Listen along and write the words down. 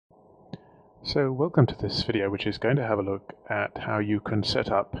So welcome to this video, which is going to have a look at how you can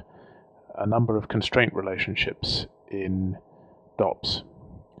set up a number of constraint relationships in DOPS.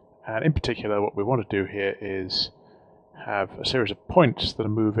 And in particular, what we want to do here is have a series of points that are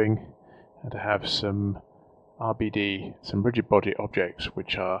moving and to have some RBD, some rigid body objects,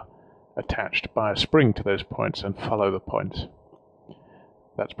 which are attached by a spring to those points and follow the points.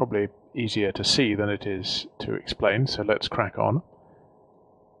 That's probably easier to see than it is to explain, so let's crack on.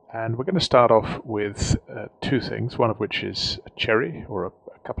 And we're going to start off with two things, one of which is a cherry, or a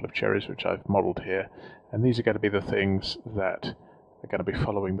couple of cherries which I've modeled here. And these are going to be the things that are going to be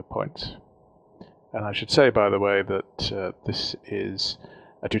following the points. And I should say, by the way, that this is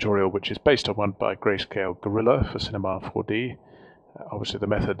a tutorial which is based on one by Grayscale Gorilla for Cinema 4D. Obviously the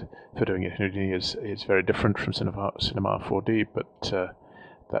method for doing it in Houdini is very different from Cinema 4D, but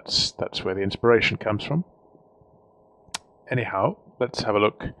that's where the inspiration comes from. Anyhow, let's have a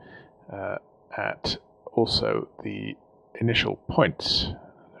look at also the initial points.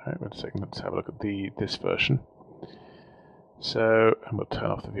 All right, wait a second, let's have a look at this version. So, and we'll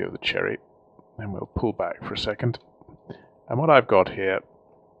turn off the view of the cherry, and we'll pull back for a second. And what I've got here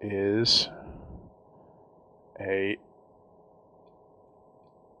is a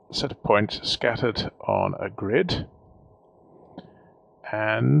set of points scattered on a grid,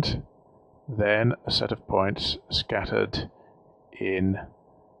 and then a set of points scattered in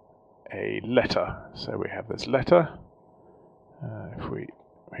a letter. So we have this letter, if we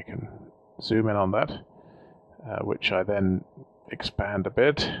can zoom in on that, which I then expand a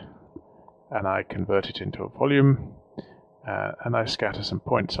bit, and I convert it into a volume, and I scatter some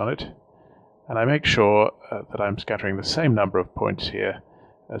points on it, and I make sure that I'm scattering the same number of points here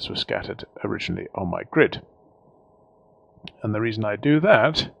as was scattered originally on my grid. And the reason I do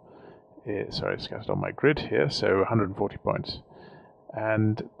that is, sorry, it's scattered on my grid here, so 140 points.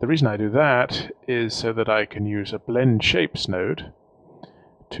 And the reason I do that is so that I can use a blend shapes node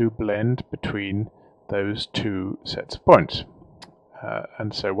to blend between those two sets of points.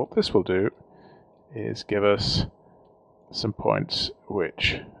 And so what this will do is give us some points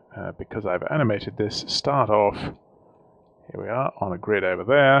which, because I've animated this, start off, here we are, on a grid over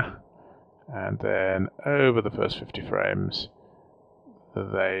there, and then over the first 50 frames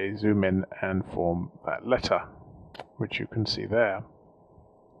they zoom in and form that letter, which you can see there.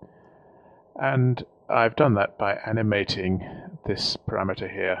 And I've done that by animating this parameter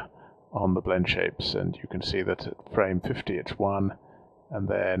here on the blend shapes, and you can see that at frame 50 it's 1, and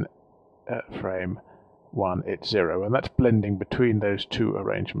then at frame 1 it's 0, and that's blending between those two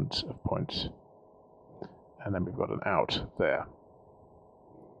arrangements of points. And then we've got an out there.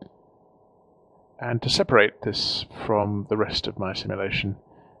 And to separate this from the rest of my simulation,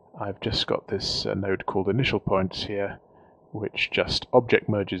 I've just got this node called initial points here, which just object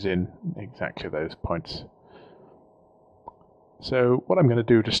merges in exactly those points. So what I'm going to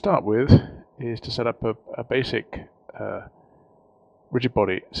do to start with is to set up a basic rigid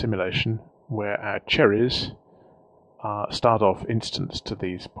body simulation where our cherries start off instanced to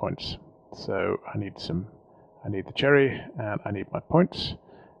these points. So I need the cherry, and I need my points,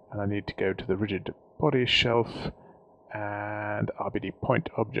 and I need to go to the rigid body shelf and RBD point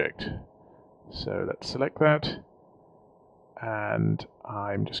object. So let's select that, and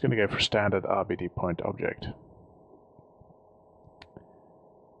I'm just going to go for standard RBD point object.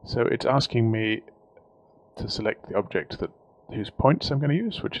 So it's asking me to select the object whose points I'm going to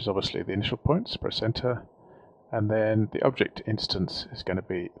use, which is obviously the initial points. Press enter, and then the object instance is going to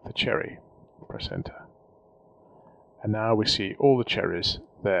be the cherry. Press enter. And now we see all the cherries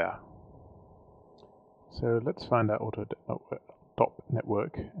there. So let's find out DOP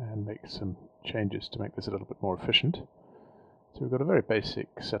network and make some changes to make this a little bit more efficient. So we've got a very basic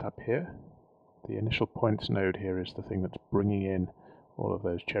setup here. The initial points node here is the thing that's bringing in all of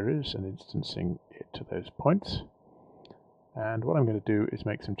those cherries and instancing it to those points. And what I'm going to do is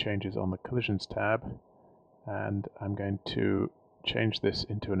make some changes on the collisions tab, and I'm going to change this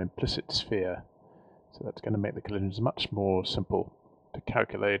into an implicit sphere. So that's going to make the collisions much more simple to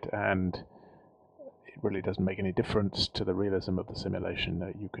calculate, and it really doesn't make any difference to the realism of the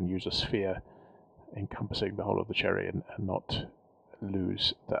simulation. You can use a sphere encompassing the whole of the cherry and not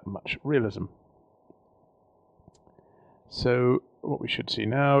lose that much realism. So what we should see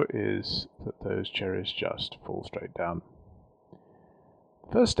now is that those cherries just fall straight down.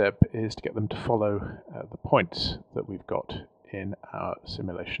 The first step is to get them to follow the points that we've got in our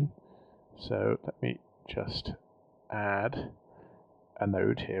simulation. So let me just add a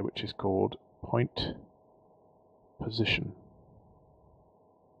node here which is called point position.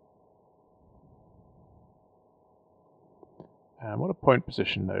 And what a point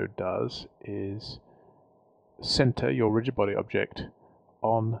position node does is center your rigid body object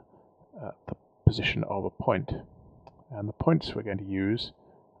on the position of a point. And the points we're going to use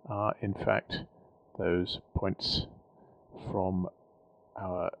are in fact those points from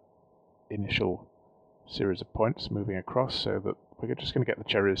our initial series of points moving across, so that we're just going to get the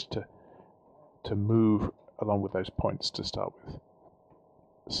cherries to move along with those points to start with.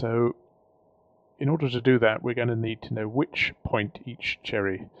 So in order to do that, we're going to need to know which point each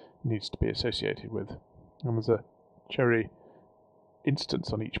cherry needs to be associated with. And there's a cherry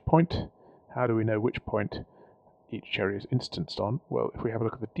instance on each point. How do we know which point each cherry is instanced on? Well, if we have a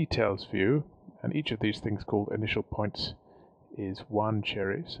look at the details view, and each of these things called initial points is one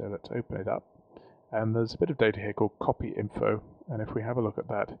cherry, so let's open it up. And there's a bit of data here called copy info, and if we have a look at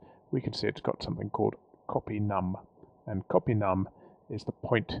that, we can see it's got something called copy num. And copy num is the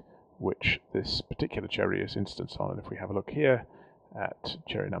point which this particular cherry is instanced on. And if we have a look here at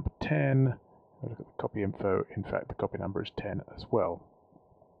cherry number 10, look at the copy info, in fact the copy number is 10 as well.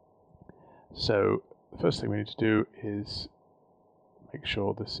 So the first thing we need to do is make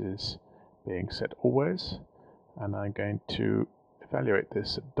sure this is being set always, and I'm going to evaluate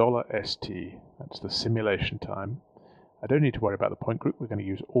this at $st, that's the simulation time. I don't need to worry about the point group, we're going to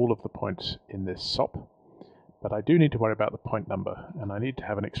use all of the points in this SOP. But I do need to worry about the point number, and I need to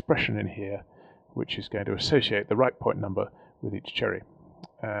have an expression in here which is going to associate the right point number with each cherry.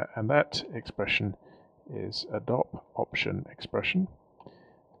 And that expression is a DOP option expression.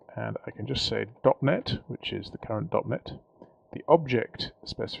 And I can just say .net, which is the current .net, the object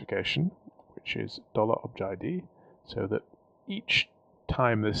specification, which is $objd, so that each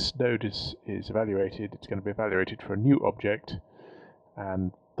time this node is evaluated, it's going to be evaluated for a new object,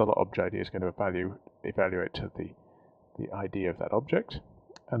 and $objd is going to evaluate to the ID of that object.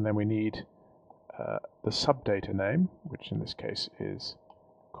 And then we need the subdata name, which in this case is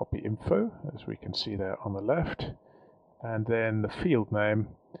copy info, as we can see there on the left, and then the field name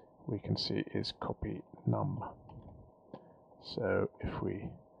we can see is copy num. So if we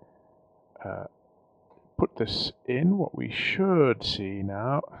put this in, what we should see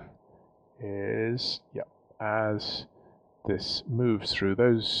now is, as this moves through,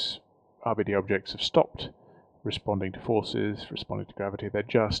 those RBD objects have stopped responding to forces, responding to gravity, they're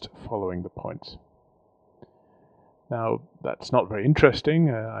just following the points. Now that's not very interesting,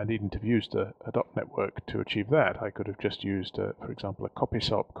 I needn't have used a dot network to achieve that. I could have just used, for example, a copy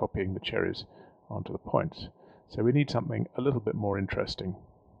SOP copying the cherries onto the points. So we need something a little bit more interesting.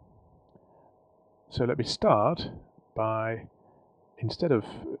 So let me start by, instead of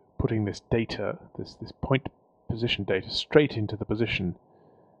putting this data, this point position data straight into the position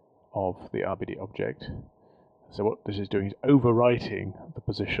of the RBD object. So what this is doing is overwriting the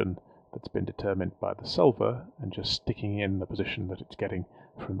position that's been determined by the solver and just sticking in the position that it's getting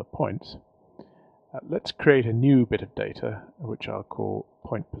from the points. Let's create a new bit of data which I'll call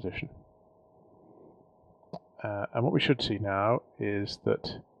point position. And what we should see now is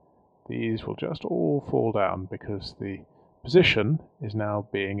that these will just all fall down because the position is now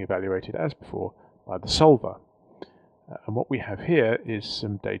being evaluated as before by the solver. And what we have here is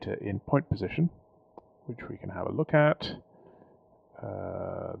some data in point position, which we can have a look at.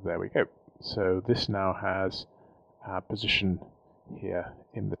 There we go. So this now has our position here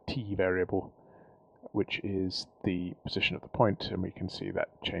in the t variable, which is the position of the point, and we can see that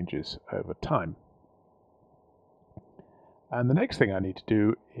changes over time. And the next thing I need to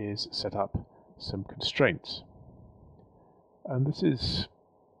do is set up some constraints. And this is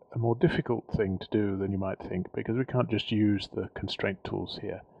a more difficult thing to do than you might think, because we can't just use the constraint tools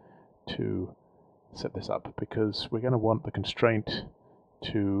here to set this up, because we're going to want the constraint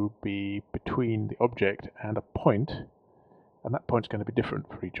to be between the object and a point, and that point's going to be different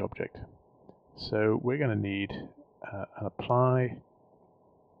for each object. So we're going to need an apply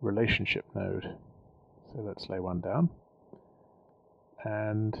relationship node. So let's lay one down.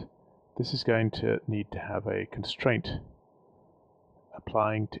 And this is going to need to have a constraint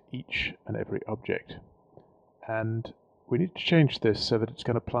applying to each and every object. And we need to change this so that it's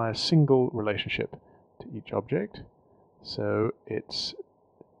going to apply a single relationship to each object. So it's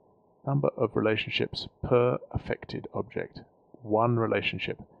number of relationships per affected object. One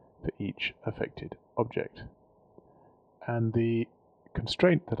relationship for each affected object. And the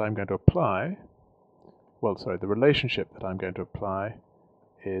constraint that I'm going to apply, the relationship that I'm going to apply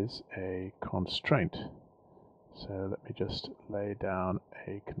is a constraint. So let me just lay down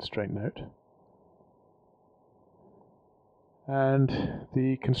a constraint node. And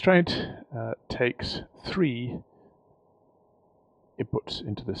the constraint takes 3 inputs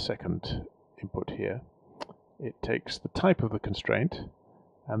into the second input here. it takes the type of the constraint,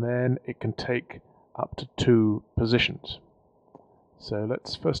 and then it can take up to 2 positions. So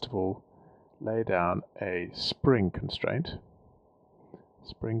let's first of all lay down a spring constraint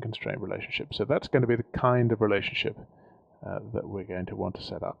relationship. So that's going to be the kind of relationship that we're going to want to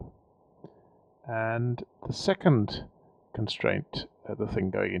set up. And the second constraint, the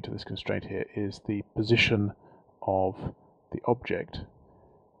thing going into this constraint here, is the position of the object.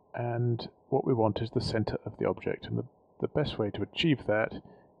 And what we want is the center of the object. And the best way to achieve that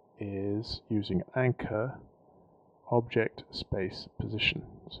is using anchor object space position.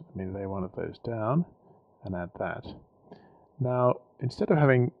 So let me lay one of those down and add that. Now, instead of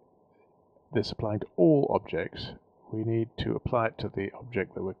having this applying to all objects, we need to apply it to the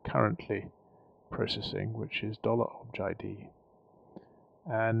object that we're currently processing, which is $objd.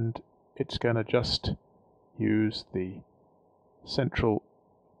 And it's going to just use the center,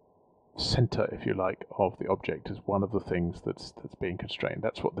 if you like, of the object as one of the things that's being constrained.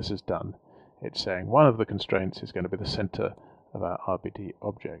 That's what this has done. It's saying one of the constraints is going to be the center of our RBD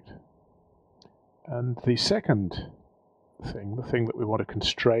object. And the second thing, the thing that we want to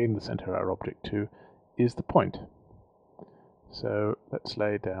constrain the center of our object to, is the point. So let's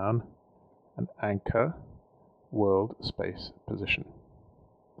lay down an anchor world space position.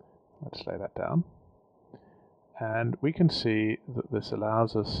 Let's lay that down. And we can see that this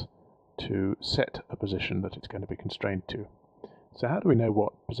allows us to set a position that it's going to be constrained to. So how do we know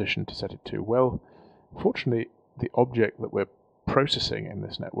what position to set it to? Well, fortunately, the object that we're processing in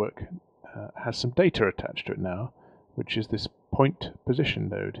this network has some data attached to it now, which is this point position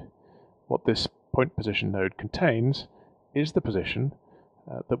node. What this point position node contains is the position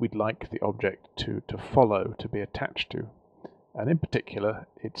that we'd like the object to follow, to be attached to. And in particular,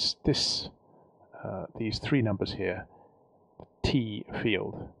 it's this these 3 numbers here, the T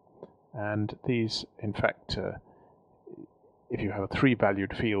field. And these, in fact, if you have a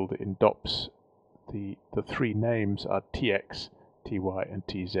 3-valued field in DOPS, the 3 names are TX, TY, and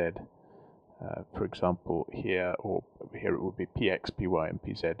TZ. For example, here, or here it would be PX, PY, and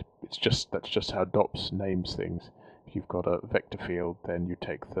PZ. That's just how DOPS names things. If you've got a vector field, then you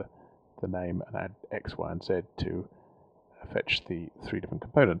take the name and add X, Y, and Z to fetch the 3 different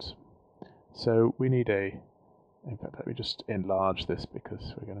components. So we need in fact, let me just enlarge this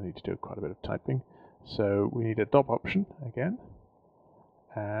because we're going to need to do quite a bit of typing. So we need a DOP option again,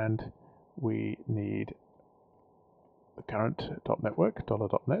 and we need the current .network,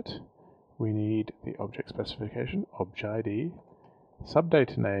 $.net. We need the object specification, objd.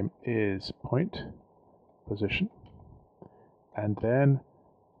 Subdata name is point position. And then,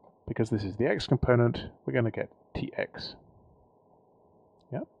 because this is the X component, we're going to get TX.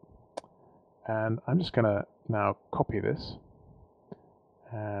 Yep. And I'm just going to now copy this,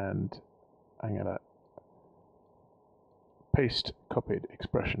 and I'm going to paste copied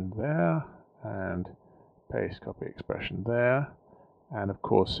expression there, and paste copy expression there. And of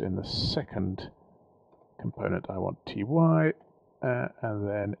course, in the second component, I want TY, and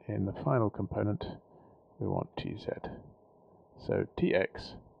then in the final component, we want TZ. So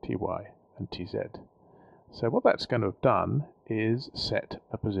TX, TY, and TZ. So what that's going to have done is set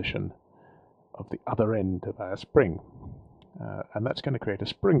a position of the other end of our spring. And that's going to create a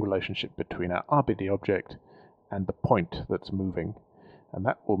spring relationship between our RBD object and the point that's moving. And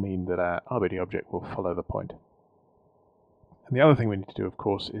that will mean that our RBD object will follow the point. And the other thing we need to do, of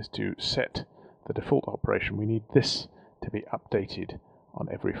course, is to set the default operation. We need this to be updated on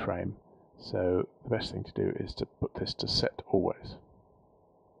every frame. So the best thing to do is to put this to set always.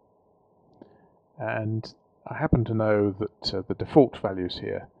 And I happen to know that the default values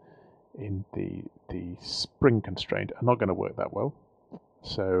here in the spring constraint are not going to work that well.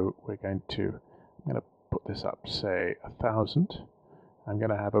 So I'm going to put this up, say 1000. I'm going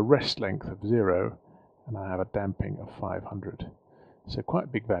to have a rest length of 0, and I have a damping of 500. So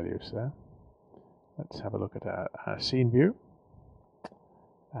quite big values there. Let's have a look at our scene view.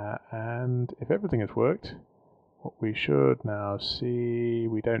 And if everything has worked, what we should now see,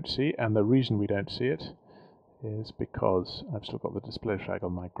 we don't see, and the reason we don't see it is because I've still got the display flag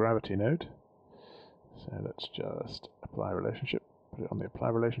on my gravity node. So let's just apply relationship, put it on the apply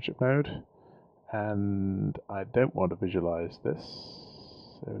relationship node, and I don't want to visualize this,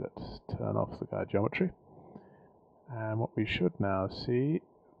 so let's turn off the guide geometry. And what we should now see,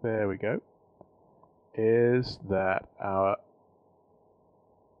 there we go, is that our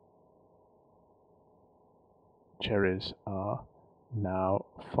cherries are now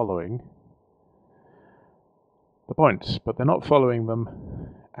following the points, but they're not following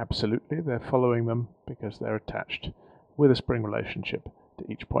them absolutely. They're following them because they're attached with a spring relationship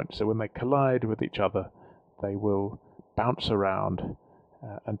to each point. So when they collide with each other, they will bounce around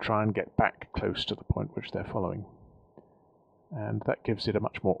and try and get back close to the point which they're following. And that gives it a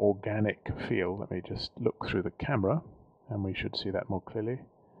much more organic feel. Let me just look through the camera and we should see that more clearly.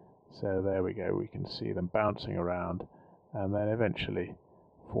 So there we go, we can see them bouncing around and then eventually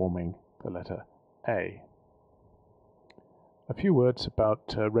forming the letter A. A few words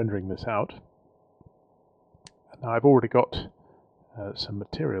about rendering this out. Now I've already got some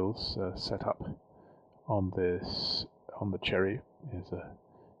materials set up on the cherry.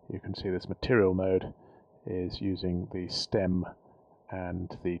 You can see this material node is using the stem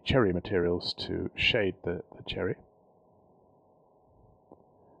and the cherry materials to shade the cherry.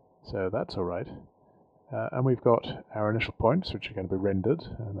 So that's all right. And we've got our initial points which are going to be rendered,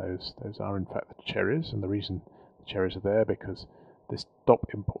 and those are in fact the cherries, and the reason the cherries are there because this DOP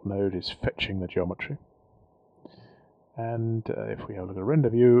import node is fetching the geometry. And if we have a look at a render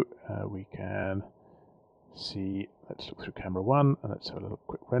view, we can see, let's look through camera 1 and let's have a little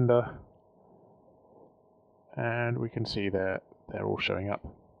quick render. And we can see they're all showing up.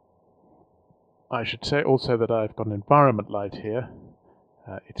 I should say also that I've got an environment light here.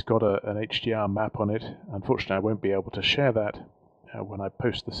 It's got an HDR map on it. Unfortunately, I won't be able to share that when I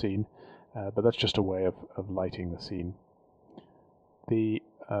post the scene, but that's just a way of lighting the scene. The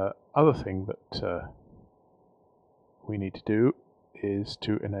other thing that we need to do is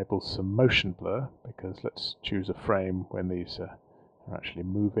to enable some motion blur, because let's choose a frame when these are actually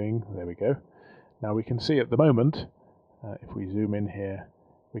moving. There we go. Now we can see at the moment, if we zoom in here,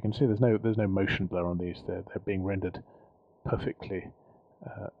 we can see there's no motion blur on these. They're being rendered perfectly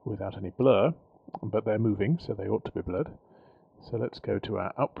without any blur, but they're moving, so they ought to be blurred. So let's go to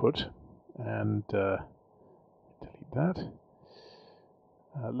our output and delete that.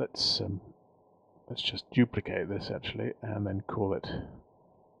 Let's just duplicate this actually and then call it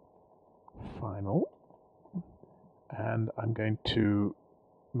final. And I'm going to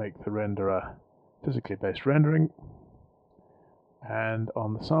make the renderer physically based rendering, and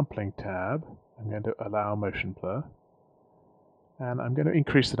on the sampling tab I'm going to allow motion blur, and I'm going to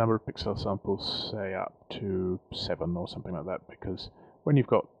increase the number of pixel samples, say up to 7 or something like that, because when you've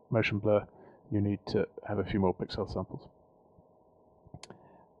got motion blur you need to have a few more pixel samples.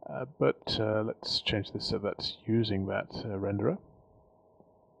 But let's change this so that's using that renderer.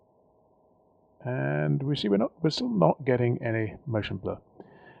 And we see we're still not getting any motion blur.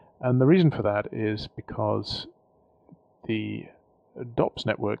 And the reason for that is because the DOPS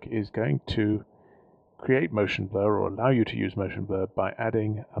network is going to create motion blur, or allow you to use motion blur, by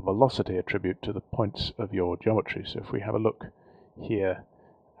adding a velocity attribute to the points of your geometry. So if we have a look here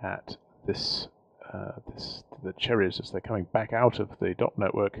at this, the cherries as they're coming back out of the DOP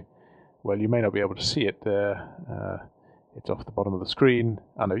network, well, you may not be able to see it there. It's off the bottom of the screen.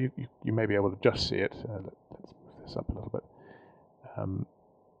 I know you may be able to just see it. Let's move this up a little bit.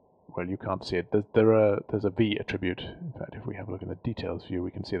 Well, you can't see it. There's a V attribute. In fact, if we have a look in the details view,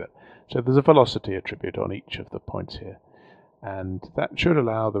 we can see that. So there's a velocity attribute on each of the points here, and that should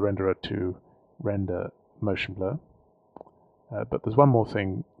allow the renderer to render motion blur. But there's one more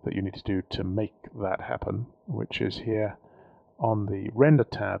thing that you need to do to make that happen, which is here on the render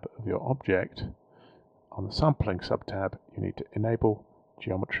tab of your object. On the sampling subtab, you need to enable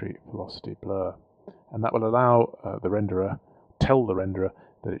geometry velocity blur, and that will allow tell the renderer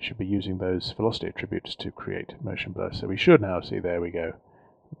that it should be using those velocity attributes to create motion blur. So we should now see, there we go,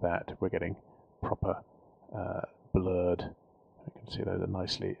 that we're getting proper blurred. You can see those are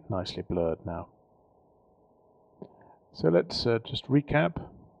nicely blurred now. So let's just recap.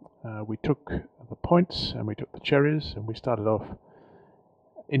 We took the points and we took the cherries, and we started off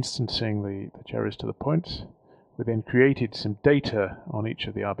instancing the cherries to the points. We then created some data on each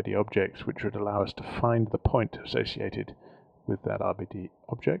of the RBD objects which would allow us to find the point associated with that RBD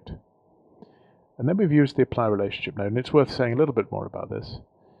object. And then we've used the apply relationship node, and it's worth saying a little bit more about this.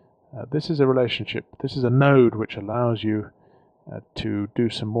 This is a relationship, this is a node which allows you to do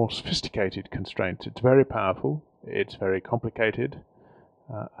some more sophisticated constraints. It's very powerful, it's very complicated,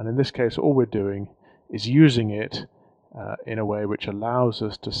 and in this case all we're doing is using it in a way which allows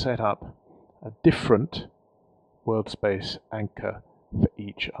us to set up a different world space anchor for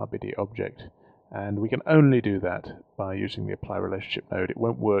each RBD object. And we can only do that by using the apply relationship node. It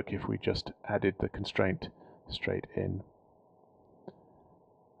won't work if we just added the constraint straight in.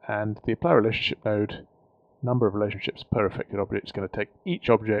 And the apply relationship node, number of relationships per affected object, is going to take each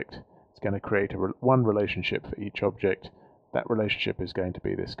object, it's going to create one relationship for each object. That relationship is going to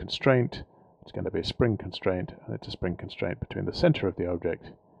be this constraint. It's going to be a spring constraint, and it's a spring constraint between the center of the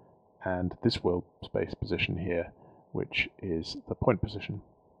object and this world space position here, which is the point position.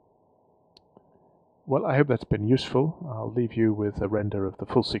 Well, I hope that's been useful. I'll leave you with a render of the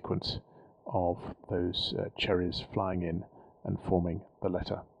full sequence of those cherries flying in and forming the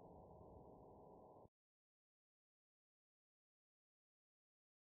letter.